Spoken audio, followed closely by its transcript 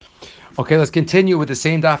Okay, let's continue with the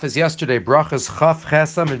same daf as yesterday. Brachas Chaf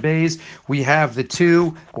Chesam and Beis. We have the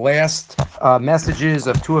two last messages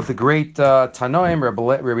of two of the great Tanoim,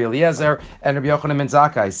 Rabbi Eliezer and Rabbi Yochanan ben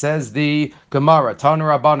Zakkai. Says the Gemara, Tanu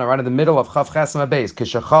Rabbana, right in the middle of Chaf Chesam and Beis.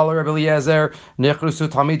 Kishachal Rabbi Eliezer Nichrusu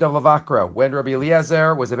Talmidav Lavakra. When Rabbi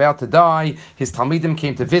Eliezer was about to die, his Talmidim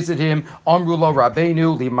came to visit him. Amru lo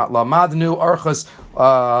Rabbeinu Lamadnu Archas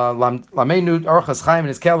Lamenu Archas Chaim and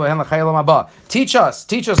his Kelo Hen L'Chayolam Haba. Teach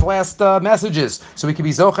us last messages so we can be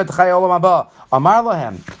Zochet Chayolam Haba. Amar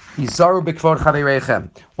Lahem Izaru B'Kvod Chaverechem.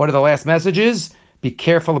 What are the last messages? Be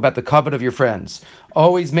careful about the covet of your friends.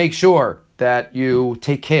 Always make sure that you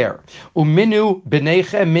take care. Uminu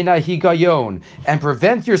b'neichem mina higayon, and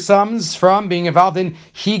prevent your sons from being involved in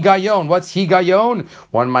higayon. What's higayon?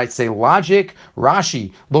 One might say logic.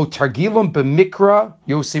 Rashi lo targilum b'mikra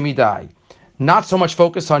yosimidai. Not so much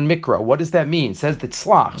focus on mikra. What does that mean? Says the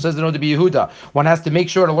Tzlach, says the Noda Yehuda. One has to make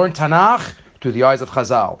sure to learn Tanakh through the eyes of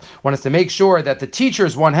Chazal. One has to make sure that the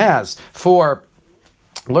teachers one has for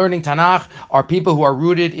learning Tanakh are people who are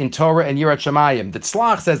rooted in Torah and Yirat Shamayim. The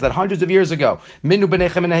Tzlach says that hundreds of years ago, Minu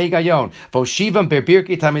b'nechem menahigayon, v'oshivam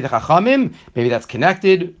berbirki tamid chachamim. Maybe that's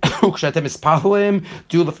connected. Ukshatem ispalim,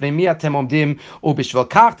 du lefnei mi atem omdim, ubishvel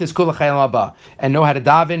kach tizkul l'chayim haba. And know how to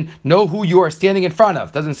daven. Know who you are standing in front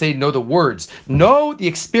of. Doesn't say know the words. Know the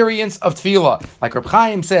experience of tefillah. Like Reb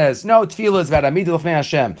Chaim says, no, tefillah is about amidah lefnei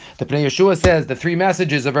Hashem. The Pnei Yeshua says the three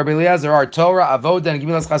messages of Rabbi Eliezer are Torah, Avodah, and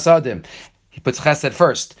Gemilas Chasadim. He puts chesed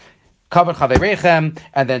first, kavod chaverechem,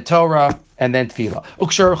 and then Torah, and then tefillah.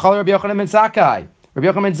 Ukshar chal Rabbi Yochanan ben Zakkai. Rabbi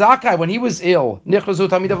Yochanan ben Zakkai, when he was ill, nichrazu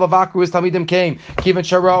talmidav lavakru, his talmidim came. Kivan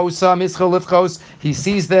shara usa mischel lifchos. He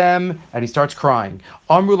sees them and he starts crying.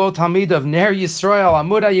 Amru lo talmidav ner Yisrael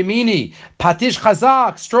amuda yemini patish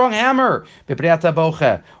chazak, strong hammer. Bepriata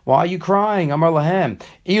boche. Why are you crying? Amar lahem.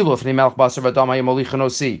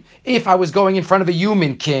 If I was going in front of a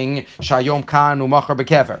human king, shayom kan umachar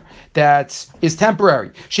bekever, that is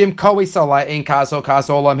temporary. Shem koisala ein kaso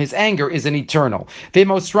olam. His anger isn't eternal.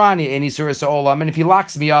 V'mosrani ein isuras olam. And if he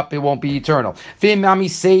locks me up, it won't be eternal. V'mami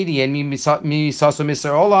seidi and mi misaso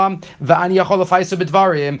misar olam. V'ani yachol afaiso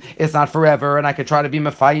b'dvarim. It's not forever, and I could try to be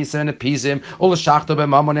mafayis and appease him. Ulashachto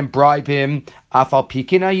b'mamon and bribe him. Afal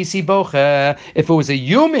pikina yisi boche. If it was a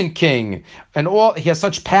human king and all he has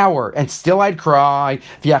such power, and still I'd cry.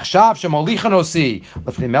 V'yachshav shemolichanosi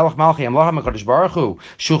lefnei melech malchi amlachem hakadosh baruch hu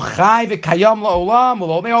shuchai v'kayam laolam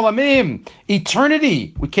u'lomei olamim.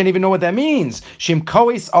 Eternity. We can't even know what that means. Shem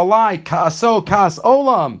kois alai kaaso kaas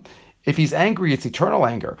olam. If he's angry, it's eternal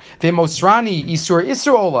anger. V'mosrani isur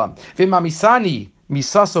olam. V'mamisani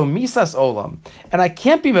misaso misas olam. And I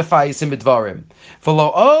can't be mefayis in b'dvarim.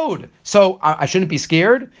 V'lo od. So I shouldn't be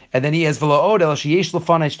scared. And then he has v'lo od el sheyesh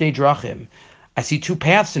lefanai shnei drachim. I see two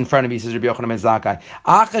paths in front of me, says Rabbi Yochanan ben Zakkai.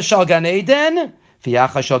 Acha shal Gan Eden,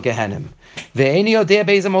 v'yacha shal Gehenim. Ve'eni yodea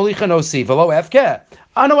be'ezeh molichan osi, v'lo efke.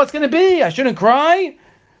 I know what's going to be. I shouldn't cry.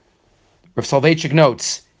 Rav Soloveitchik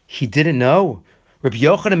notes, he didn't know. Rabbi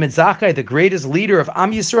Yochanan ben Zakkai, the greatest leader of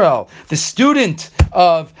Am Yisrael, the student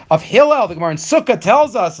of Hillel, the Gemara in Sukkah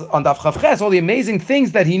tells us on Daf Chavches all the amazing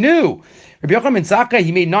things that he knew. Rabbi Yochanan ben Zakkai,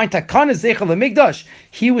 he made 9 takanas zeicha lemigdash.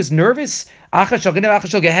 He was nervous. Achas shel Gehenim, achas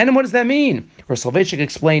shel Gehenim. What does that mean? Or Soloveitchik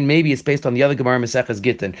explained maybe it's based on the other Gemara Maseches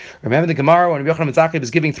Gittin. Remember the Gemara when Rabbi Yochanan ben Zakkai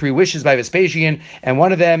was giving 3 wishes by Vespasian, and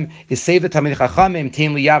one of them is save the Talmid Chachamim,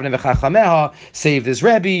 Tein li Yavne v'Chachameha, save this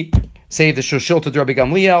Rebbe, save the Shoshil to Rabbi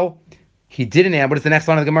Gamliel. He didn't ask. What does the next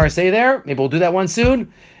line of the Gemara say there? Maybe we'll do that one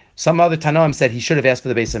soon. Some other Tanoim said he should have asked for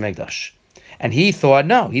the Beis HaMikdash. And he thought,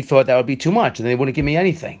 no, he thought that would be too much, and they wouldn't give me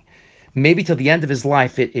anything. Maybe till the end of his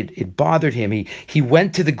life, it bothered him. He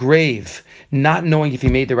went to the grave not knowing if he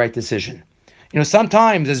made the right decision. You know,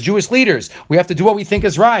 sometimes as Jewish leaders, we have to do what we think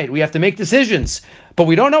is right. We have to make decisions. But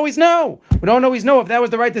we don't always know. We don't always know if that was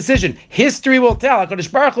the right decision. History will tell. HaKadosh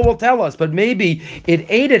Baruch Hu will tell us. But maybe it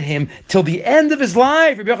aided him till the end of his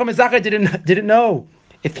life. Rabbi Yochanan ben Zakkai didn't know.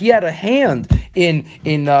 If he had a hand in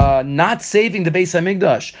not saving the Beis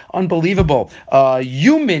HaMikdash, unbelievable.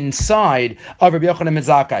 Human side of Rabbi Yochanan ben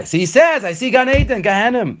Zakkai. So he says, I see Gan Eden,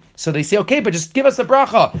 Gehenim. So they say, okay, but just give us a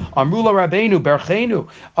bracha. Amrula Rabbeinu, Berchenu.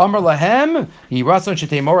 Amr Lahem, Yiratzon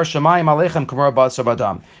Shetemor Shamayim Aleichem Kamor Basar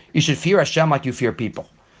Badam. You should fear Hashem like you fear people.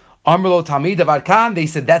 Amr Lo Tamid Avad Kan, they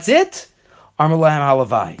said, that's it? Amr Lahem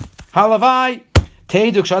Halavai. Halavai.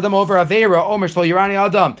 Teiduk Shadam over Avera, Omer Shlo Yirani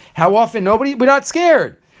Adam. How often we're not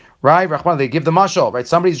scared. Right? Rahman, they give the mashal, right?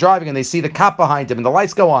 Somebody's driving and they see the cop behind him and the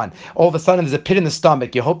lights go on. All of a sudden there's a pit in the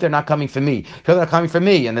stomach. You hope they're not coming for me. You hope they're not coming for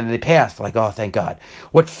me. And then they pass, like, oh, thank God.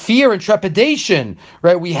 What fear and trepidation,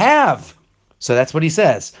 right, we have. So that's what he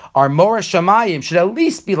says. Our Mora Shamayim should at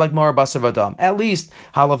least be like Mora Basar Vadam. At least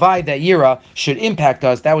Halavai, that Yira, should impact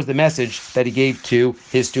us. That was the message that he gave to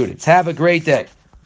his students. Have a great day.